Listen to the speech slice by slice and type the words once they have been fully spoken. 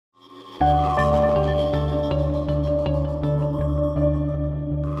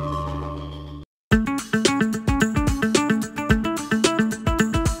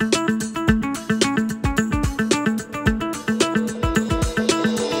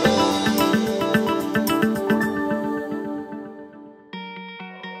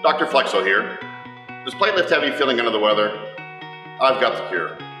Dr. Flexo here. Does plate lift have you feeling under the weather? I've got the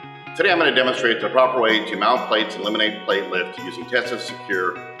cure. Today I'm going to demonstrate the proper way to mount plates and eliminate plate lift using tesa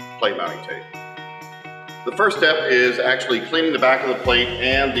Secure plate mounting tape. The first step is actually cleaning the back of the plate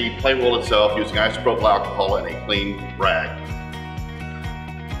and the plate roll itself using isopropyl alcohol and a clean rag.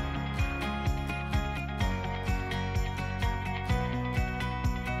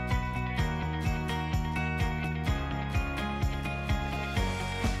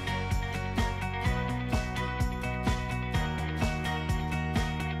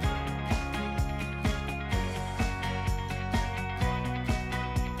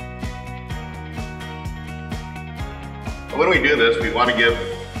 When we do this, we want to give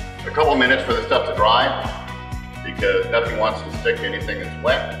a couple minutes for the stuff to dry because nothing wants to stick to anything that's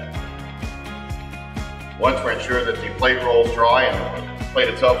wet. Once we're ensured that the plate roll is dry and the plate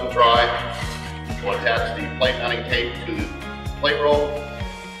itself is dry, we'll attach the plate mounting tape to the plate roll.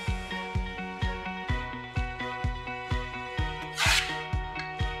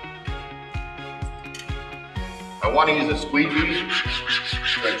 I want to use a squeegee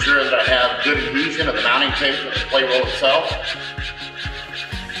to ensure that I have good adhesion of the mounting tape to the plate roll itself.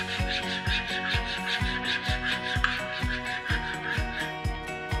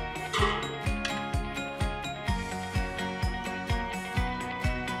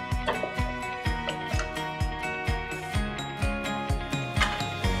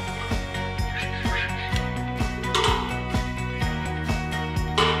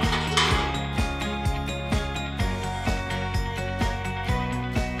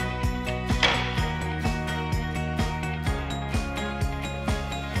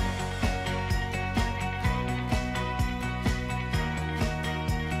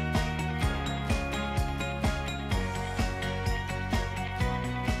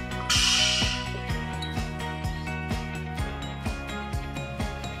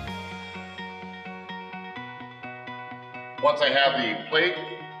 Once I have the plate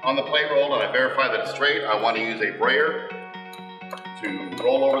on the plate roll and I verify that it's straight, I want to use a brayer to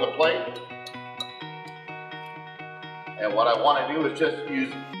roll over the plate. And what I want to do is just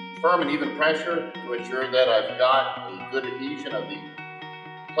use firm and even pressure to ensure that I've got a good adhesion of the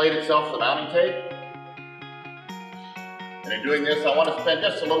plate itself to the mounting tape. And in doing this, I want to spend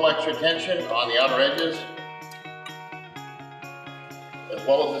just a little extra tension on the outer edges as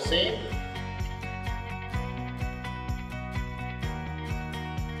well as the seam.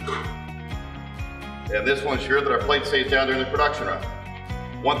 And this will ensure that our plate stays down during the production run.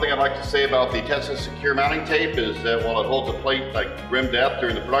 One thing I'd like to say about the tesa Secure mounting tape is that while it holds the plate like rim depth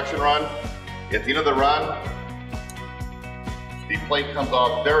during the production run, at the end of the run, the plate comes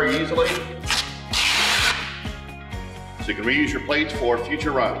off very easily. So you can reuse your plates for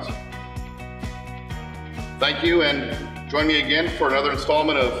future runs. Thank you, and join me again for another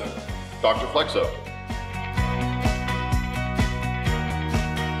installment of Dr. Flexo.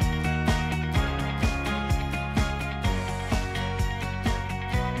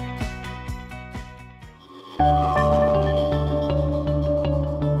 Thank you.